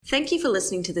Thank you for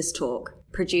listening to this talk,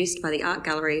 produced by the Art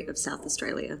Gallery of South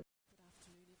Australia. Good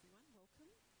afternoon, everyone.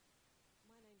 Welcome.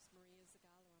 My name's Maria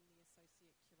Zagala. I'm the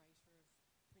Associate Curator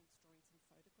of Prints, Drawings and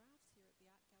Photographs here at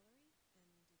the Art Gallery, and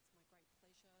it's my great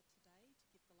pleasure today to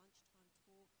give the lunchtime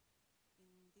talk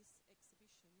in this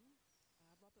exhibition,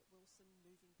 Robert Wilson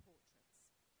Moving Portraits.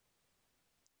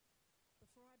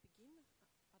 Before I begin,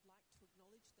 I'd like to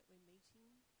acknowledge that we're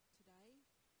meeting today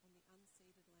on the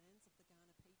unceded lands of the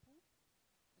Kaurna people,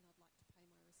 and I'd like to pay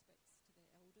my respects to their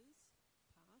elders,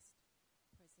 past,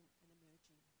 present and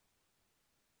emerging.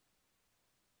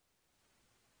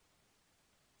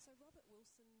 So Robert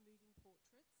Wilson Moving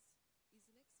Portraits is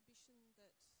an exhibition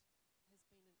that has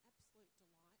been an absolute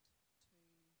delight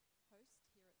to host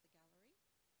here at the gallery.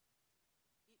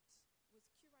 It was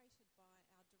curated by our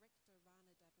director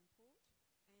Rana Davenport,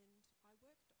 and I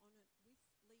worked on it with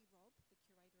Lee Robb, the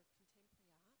curator of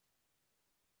contemporary art,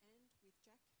 and with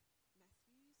Jack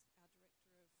Matthews, our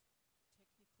Director of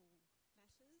Technical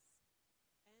Matters,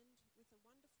 and with a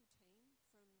wonderful team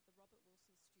from the Robert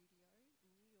Wilson Studio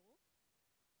in New York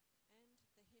and the Henry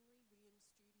Williams Studio here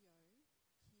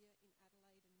in Adelaide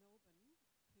and Melbourne, who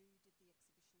did the exhibition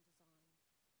design.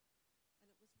 And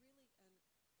it was really an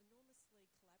enormously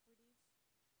collaborative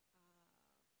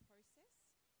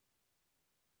process,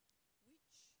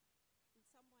 which in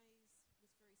some ways was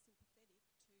very sympathetic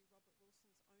to Robert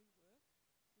Wilson's own work,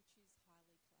 which is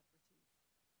highly collaborative.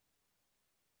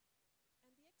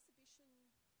 And the exhibition,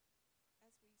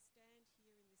 as we stand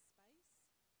here in this space,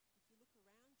 if you look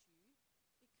around you,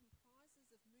 it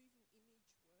comprises of moving image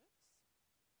works,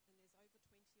 and there's over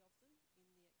 20 of them in the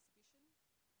exhibition,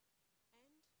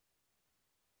 and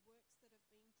works that have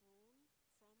been drawn from the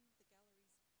gallery's collection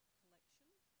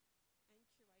and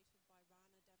curated by Rana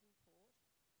Davenport,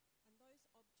 and those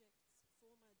objects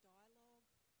form a dialogue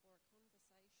or a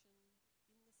conversation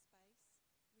in the space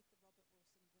with the Robert Wilson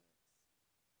works.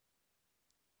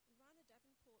 And Rana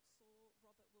Davenport saw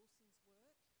Robert Wilson's work for the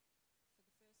first time in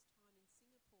Singapore in an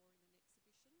exhibition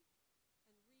and really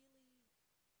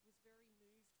was very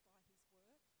moved by his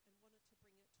work and wanted to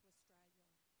bring it to Australia.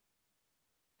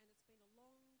 And it's been a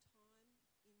long time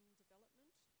in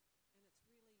development, and it's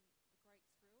really a great thrill that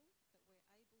we're able to curate the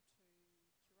exhibition here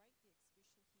for the Art Gallery,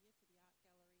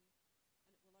 and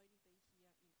it will only be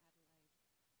here in Adelaide.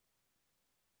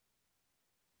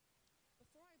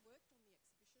 Before I worked on the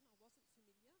exhibition, I wasn't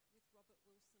familiar with Robert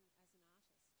Wilson as an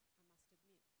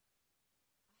artist,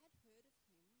 I must admit.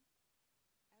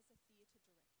 I had heard of him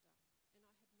as a theatre director, and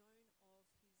I had known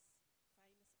of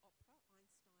his famous opera,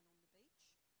 Einstein on the Beach,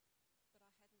 but I hadn't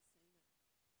seen it.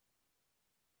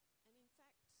 And in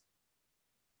fact,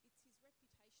 it's his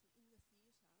reputation in the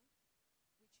theatre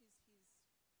which is his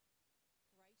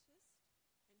greatest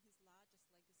and his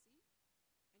largest legacy,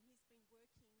 and he's been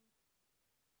working since the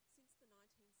 1960s,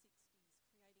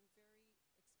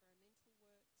 creating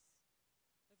very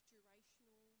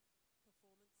experimental works of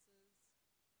durational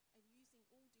performances and using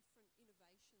all different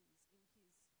innovations in his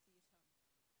theatre.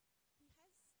 He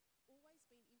has always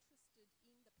been interested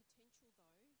in the potential,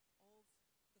 though, of the screen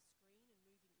and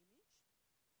moving image,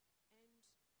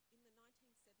 and in the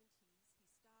 1970s he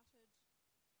started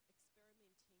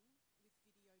experimenting with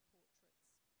video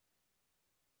portraits.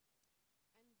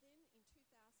 And then in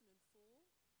 2004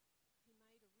 he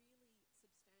made a really substantial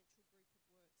group of works, and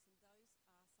those are some of the works we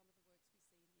see in the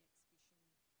exhibition.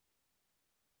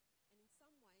 And in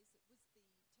some ways it was the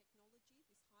technology,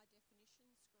 this high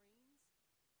definition screens,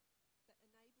 that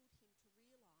enabled him to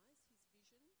realise his vision most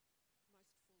fully.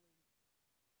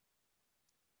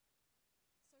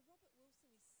 So Robert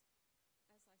Wilson is,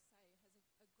 as I say,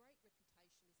 has a great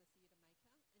reputation as a theatre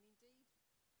maker, and indeed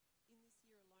in this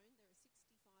year alone there are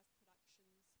 65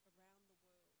 productions around the world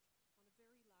on a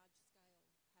very large scale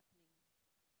happening.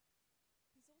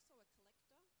 He's also a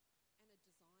collector and a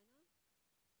designer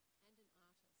and an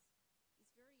artist.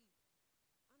 He's very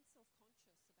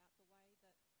unself-conscious about the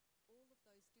way that all of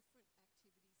those different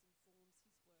activities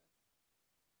informs his work.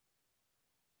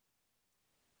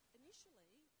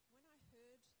 Initially, when I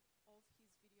heard of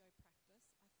his video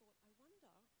practice, I thought, I wonder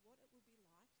what it would be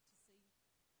like to see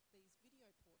these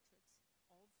video portraits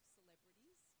of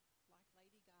celebrities like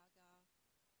Lady Gaga,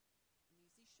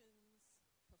 musicians,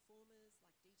 performers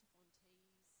like Dita Von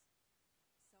Teese,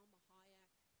 Selma Hayek,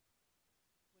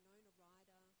 Winona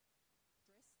Ryder,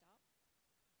 dressed up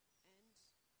and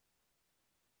presented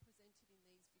in these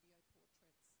video portraits.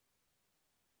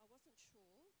 I wasn't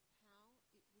sure how it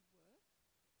would work as an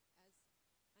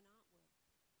artwork.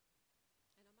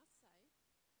 And I must say,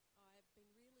 I've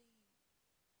been really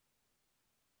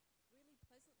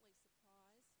pleasantly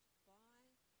surprised by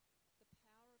the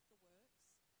power of the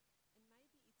works, and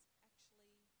maybe it's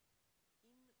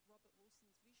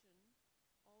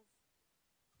of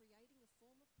creating a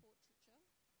form of portraiture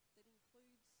that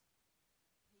includes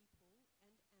people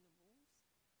and animals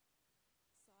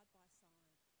side by side.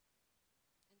 And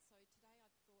so today I thought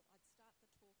I'd start the talk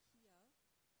here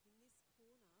in this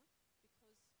corner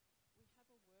because we have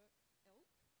a work,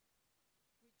 Elk,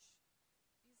 which is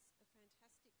a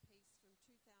fantastic piece from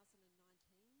 2019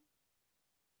 and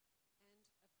a portrait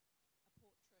of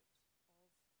Norman Paul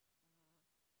Fleming,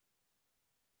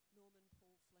 who is a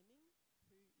mechanic.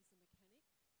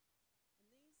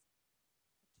 And these are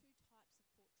two types of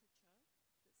portraiture that sit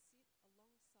alongside portraits,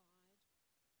 say,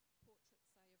 of Brad Pitt,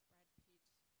 Winona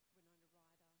Ryder, Robert Downey Jr.,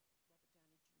 Lady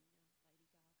Gaga, and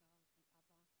other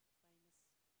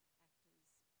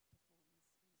famous actors,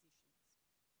 performers,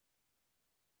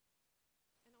 musicians.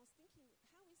 And I was thinking,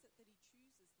 how is it that he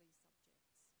chooses these subjects?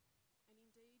 And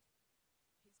indeed,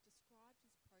 he's described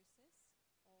his process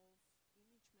of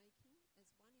image making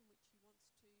as one in which he wants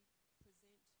to present a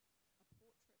portrait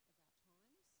of our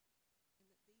times, and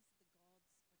that these are the gods of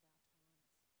our times.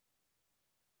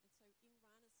 And so in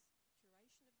Rana's curation of the exhibition,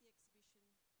 you'll see a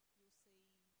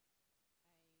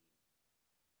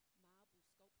marble sculpture of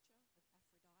Aphrodite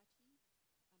amongst the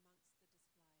display.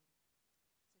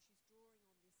 So she's drawing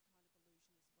on this kind of illusion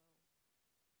as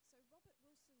well. So Robert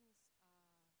Wilson's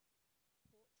portraits,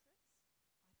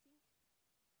 I think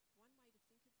one way to think of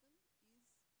them is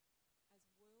as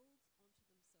worlds unto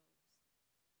themselves.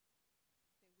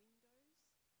 They're windows that you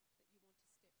want to step through,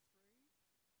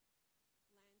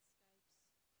 landscapes, creations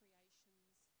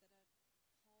that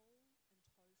are whole and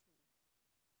total.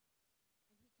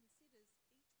 And he considers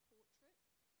each portrait of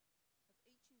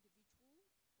each individual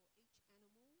or each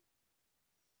animal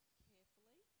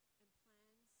carefully and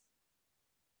plans it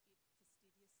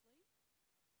fastidiously,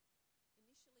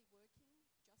 initially working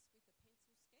just with a pencil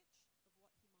sketch of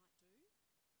what he might do,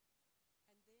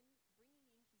 and then bringing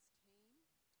in his team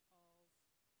of producers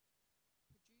like Noah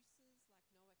Cashman and Chris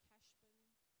Green from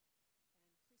his studio,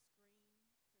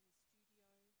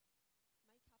 makeup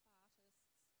artists,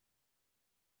 costume designers,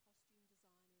 lighting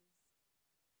people,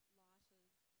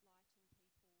 all together to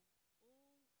create the work.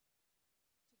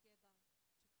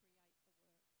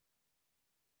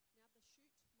 Now the shoot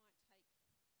might take a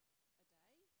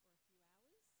day or a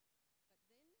few hours, but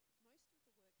then most of the work happens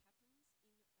in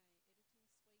an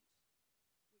editing suite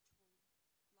which will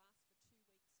last for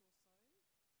 2 weeks or so,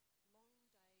 long days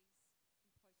in post-production to create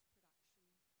the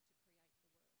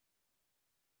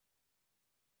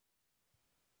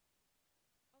work.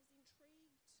 I was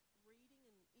intrigued reading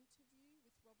an interview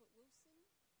with Robert Wilson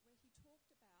where he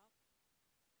talked about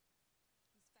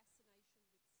his fascination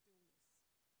with stillness.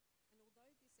 And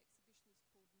although this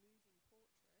exhibition is called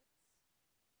Moving Portraits,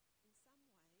 in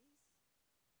some ways they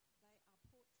are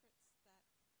portraits that are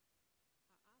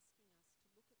asking us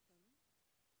to look at them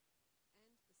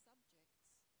and the subjects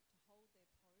to hold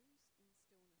their pose in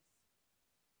stillness.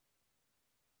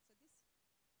 So this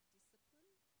discipline of the pose,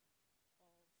 this discipline of the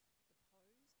body, and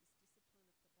also of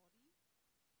the gaze.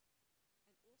 And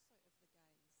Wilson recounted a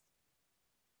story to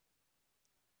an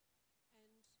interviewer of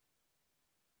growing up in Texas.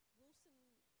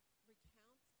 He was born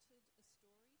in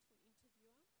 1941 and being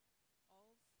taken by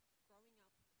his father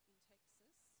hunting, and how much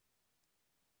he disliked it.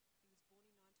 He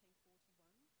didn't want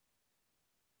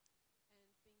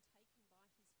to go hunting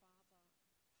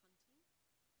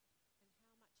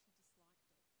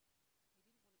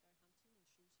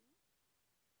and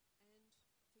shooting, and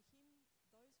for him,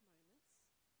 those moments,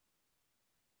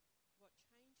 what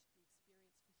changed the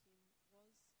experience for him was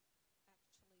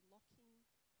actually locking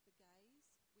the gaze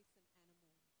with an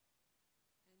animal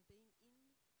and being in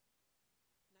nature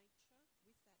with that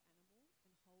animal and holding its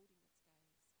gaze.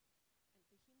 And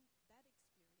for him, that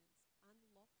experience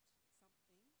unlocked something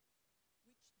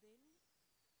which then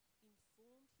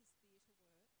informed his theatre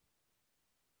work and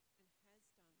has done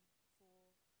for these last 4 or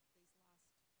 5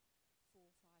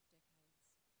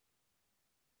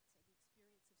 decades. So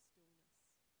the experience of stillness.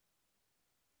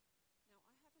 Now,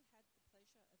 I haven't had the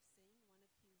pleasure of seeing one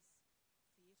of his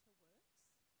theatre works,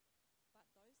 but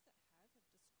those that have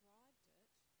described it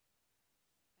as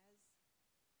these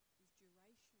durational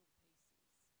pieces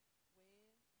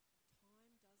where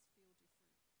time does feel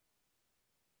different.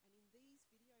 And in these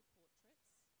video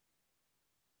portraits,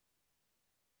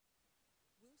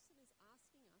 Wilson is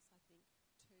asking us, I think,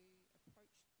 to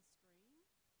approach the screen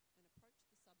and approach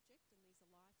the subject, and these are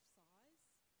life-size, these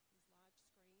large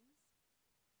screens,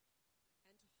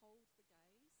 and to hold the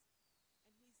gaze.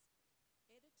 And he's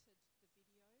edited the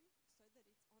video so that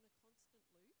it's on a constant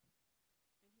loop,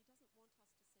 and he doesn't want us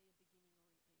to see a beginning or an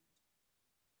end.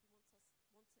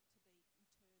 He wants it to be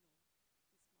eternal, this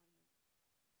moment.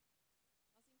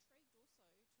 I was intrigued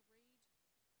also to read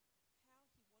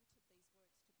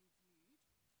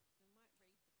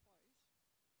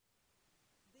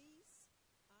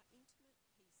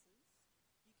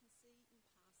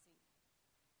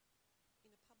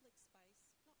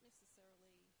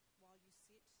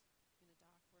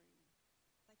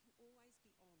can always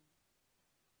be on,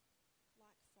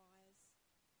 like fires,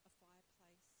 a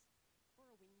fireplace, or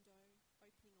a window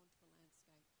opening onto a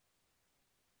landscape.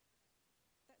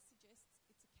 That suggests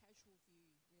it's a casual view,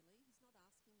 really. He's not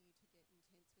asking you to get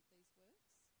intense with these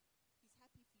works. He's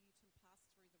happy for you to pass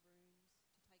through the rooms,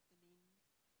 to take them in.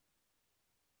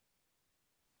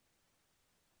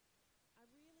 I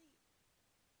really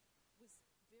was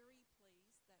very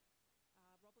pleased that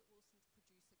Robert Wilson's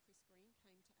producer, Chris Green,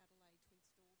 came to Adelaide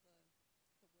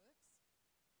to install the works,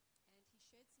 and he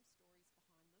shared some stories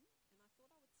behind them. And I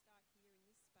thought I would start here in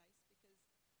this space because I was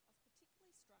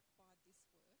particularly struck by this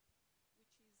work, which is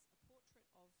a portrait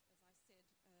of, as I said,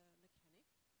 a mechanic,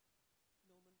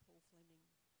 Norman Paul Fleming.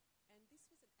 And this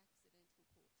was an accidental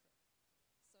portrait.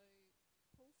 So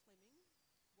Paul Fleming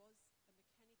was a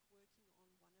mechanic working on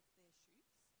one of their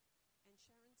shoots, and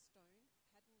Sharon Stone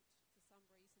hadn't, for some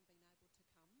reason, been able to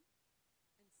come.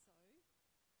 And so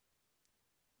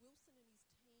Wilson and his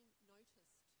team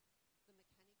noticed the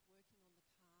mechanic working on the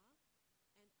car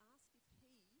and asked if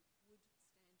he would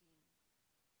stand in.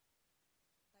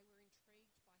 They were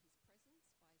intrigued by his presence,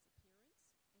 by his appearance,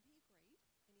 and he agreed,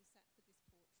 and he sat for this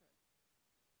portrait.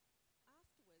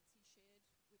 Afterwards, he shared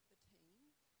with the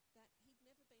team that he'd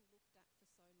never been looked at for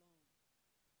so long.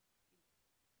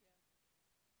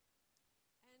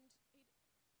 And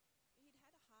he'd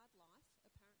had a hard life,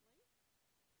 apparently,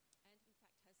 and in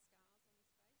fact has scars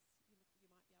on his face, you might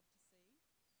be able to see.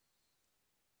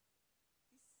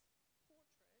 This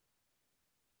portrait,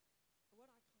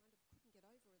 what I kind of couldn't get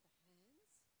over are the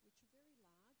hands, which are very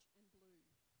large and blue.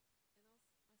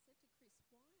 And I said to Chris,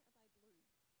 why are they blue?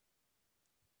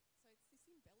 So it's this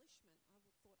embellishment. I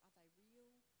thought, are they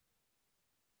real?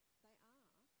 They are,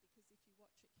 because if you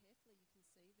watch it carefully, you can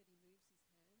see that he moves his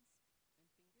hands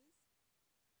and fingers.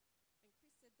 And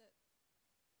Chris said that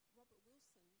Robert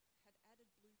Wilson had added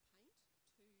blue paint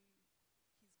to his body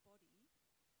in certain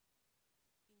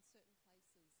places.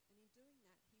 And in doing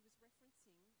that, he was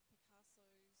referencing Picasso's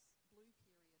blue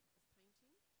period of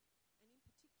painting, and in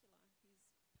particular, his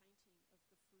painting of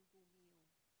the Frugal Meal.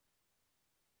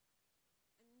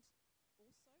 And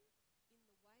also, in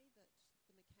the way that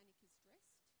the mechanic is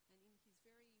dressed, and in his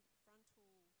very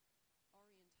frontal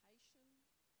orientation,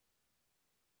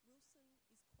 Wilson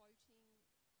is quoting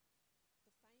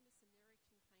the famous American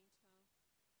painter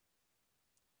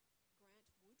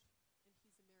Grant Wood and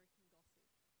his American Gothic.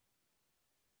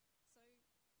 So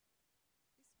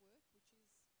this work, which is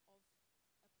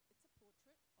it's a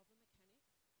portrait of a mechanic,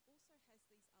 also has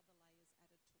these other layers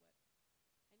added to it.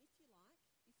 And if you like,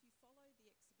 if you follow the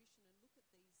exhibition and look at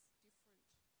these different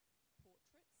portraits,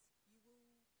 you will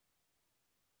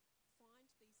find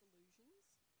these allusions,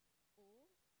 or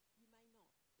you may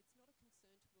not. It's not a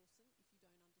concern to Wilson if you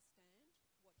don't understand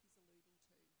what he's alluding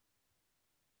to.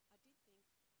 I did think,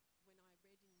 when I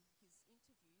read in his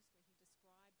interviews where he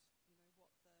described, what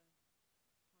the kind of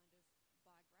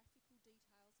biographical details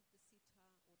of the sitter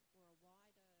or a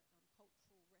wider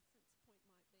cultural reference point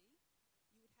might be,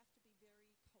 you would have to be very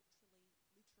culturally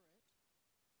literate to pick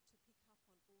up on all that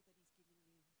he's giving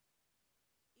you.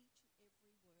 Each and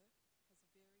every work has a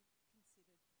very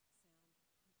considered sound component.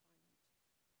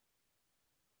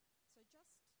 So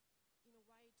just in a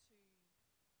way to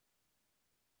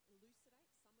elucidate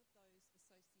some of those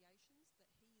associations that he is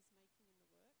making in the works,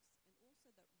 and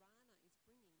also that Rana is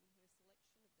bringing in her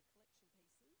selection of the collection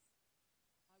pieces,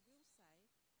 I will say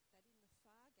that in the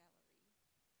far gallery, which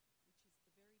is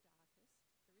the very darkest,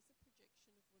 there is a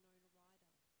projection of Winona Ryder,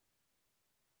 and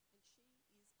she is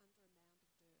under a mound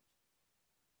of dirt.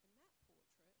 And that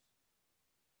portrait,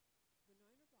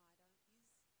 Winona Ryder is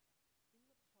in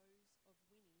the pose of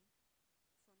Winnie from Samuel Beckett's play Happy Days.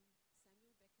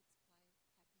 And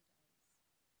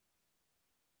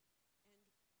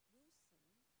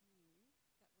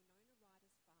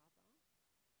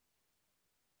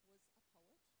Wilson knew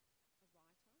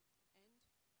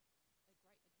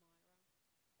that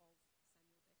Winona Ryder's father was a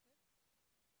poet,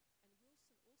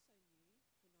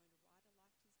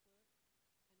 a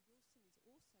writer, and a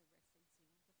great admirer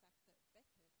of Samuel Beckett. And Wilson also knew Winona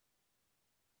Ryder liked his work,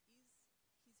 and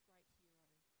Wilson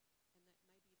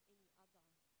is also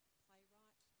referencing the fact that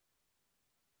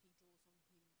Beckett is his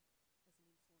great hero, and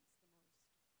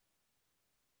that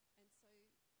maybe if any other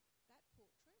playwright, he draws on him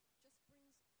as an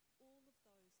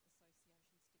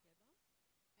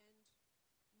influence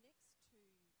the most. And so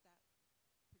that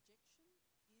portrait just brings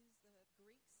all of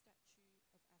those associations together, and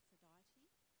next to that projection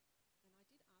is the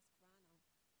Greek statue of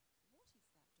Aphrodite. And I did ask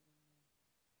Rana, what is that doing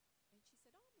there? And she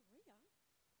said, Maria,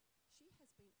 she has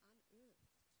been unearthed.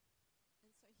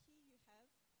 And so here you have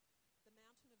the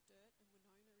mountain of dirt and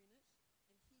Winona in it,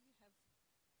 and here you have,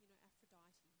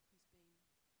 Aphrodite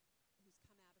who's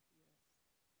come out of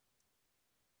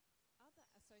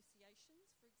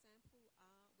associations, for example,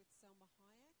 are with Selma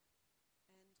Hayek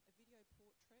and a video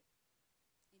portrait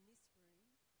in this room,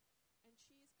 and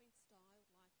she has been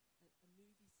styled like a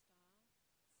movie star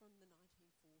from the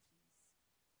 1940s,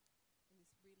 and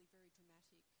this really very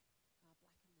dramatic black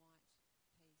and white piece.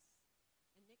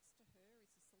 And next to her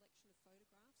is a selection of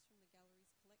photographs from the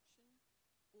gallery's collection,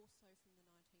 also from the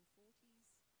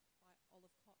 1940s, by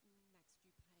Olive Cotton, Max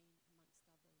Dupain, amongst others.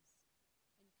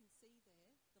 And you can see there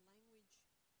the language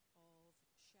of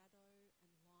shadow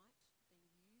and light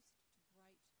being used to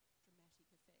great dramatic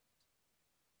effect.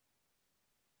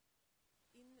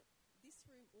 In this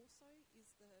room also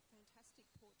is the fantastic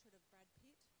portrait of Brad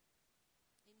Pitt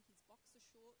in his boxer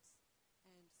shorts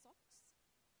and socks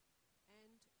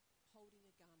and holding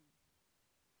a gun.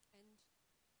 And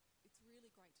it's really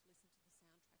great to listen to the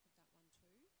soundtrack of that one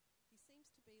too. He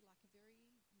seems to be like a very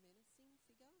menacing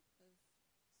figure of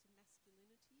some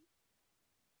masculinity,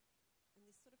 and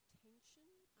this sort of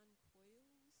tension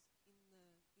uncoils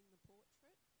in the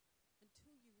portrait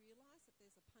until you realise that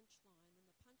there's a punchline, and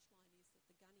the punchline is that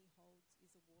the gun he holds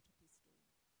is a water pistol.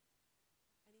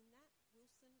 And in that,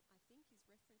 Wilson, I think, is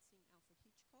referencing Alfred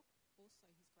Hitchcock, also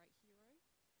his great hero,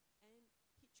 and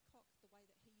Hitchcock, the way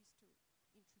that he used to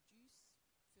introduce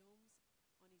films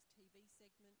on his TV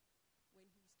segment when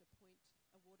he used to point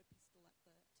a water pistol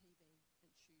at the TV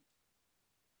and shoot.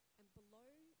 And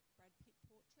below Brad Pitt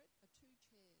portrait are two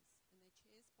chairs, and they're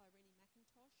chairs by Rennie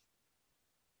Mackintosh,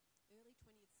 early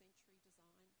 20th century design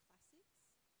classics.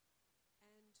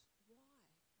 And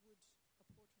why would a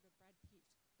portrait of Brad Pitt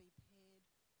be paired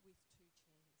with two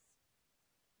chairs?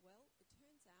 Well, it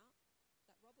turns out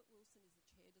that Robert Wilson is a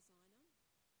chair designer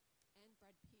and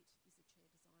Brad Pitt is a chair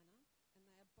designer, and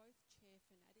they are both chair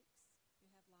fanatics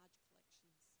who have large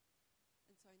collections.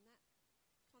 And so in that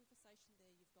conversation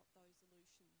there, you've got those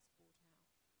allusions brought out.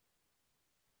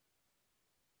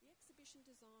 The exhibition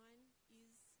design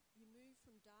is you move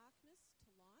from darkness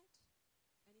to light,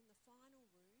 and in the final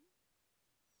room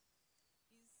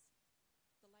is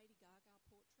the Lady Gaga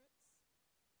portraits,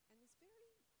 and this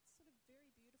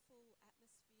very beautiful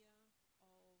atmosphere of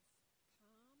calm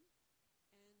and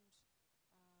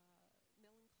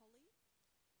melancholy.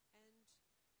 And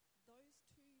those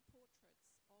two portraits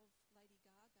of Lady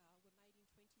Gaga were made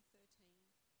in 2013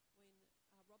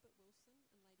 when Robert Wilson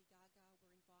and Lady Gaga were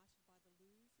invited by the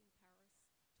Louvre in Paris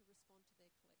to respond to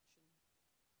their collection.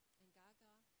 And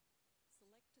Gaga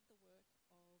selected the work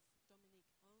of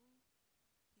Dominique Ong,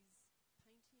 his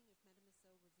painting of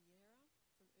Mademoiselle Riviera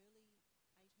from early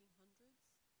 1800s,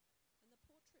 and the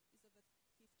portrait is of a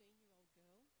 15-year-old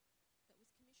girl that was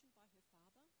commissioned by her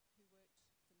father, who worked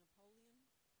for Napoleon,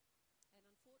 and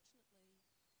unfortunately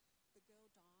the girl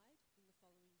died in the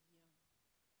following year.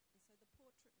 And so the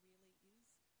portrait really forms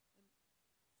a kind of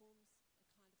memorial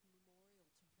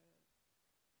to her.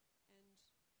 And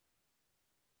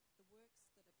the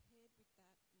works that are paired with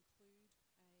that include an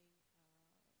antique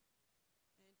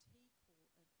or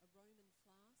a Roman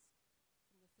flask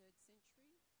from the 3rd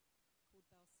century called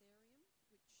Balsarium,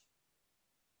 which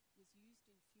was used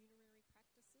in funerary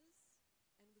practices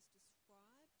and was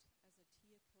described as a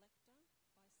tear collector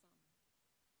by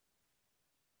some.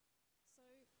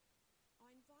 So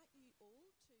I invite you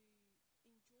all to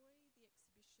enjoy the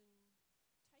exhibition,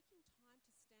 taking time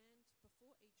to stand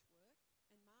before each work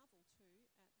and marvel too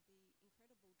at the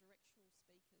incredible directional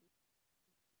speakers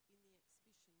in the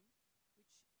exhibition,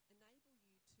 which enable you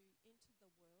to enter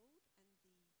the world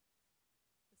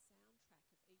and the soundtrack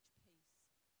of each piece.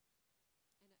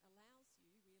 And it allows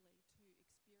you really to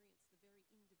experience the very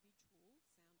individual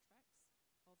soundtracks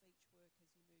of each work as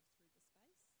you move through the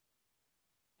space,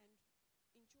 and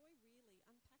enjoy really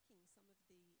unpacking some of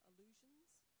the allusions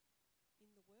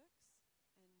in the works.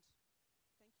 And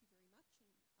thank you very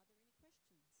much. And are there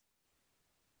any questions?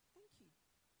 Thank you.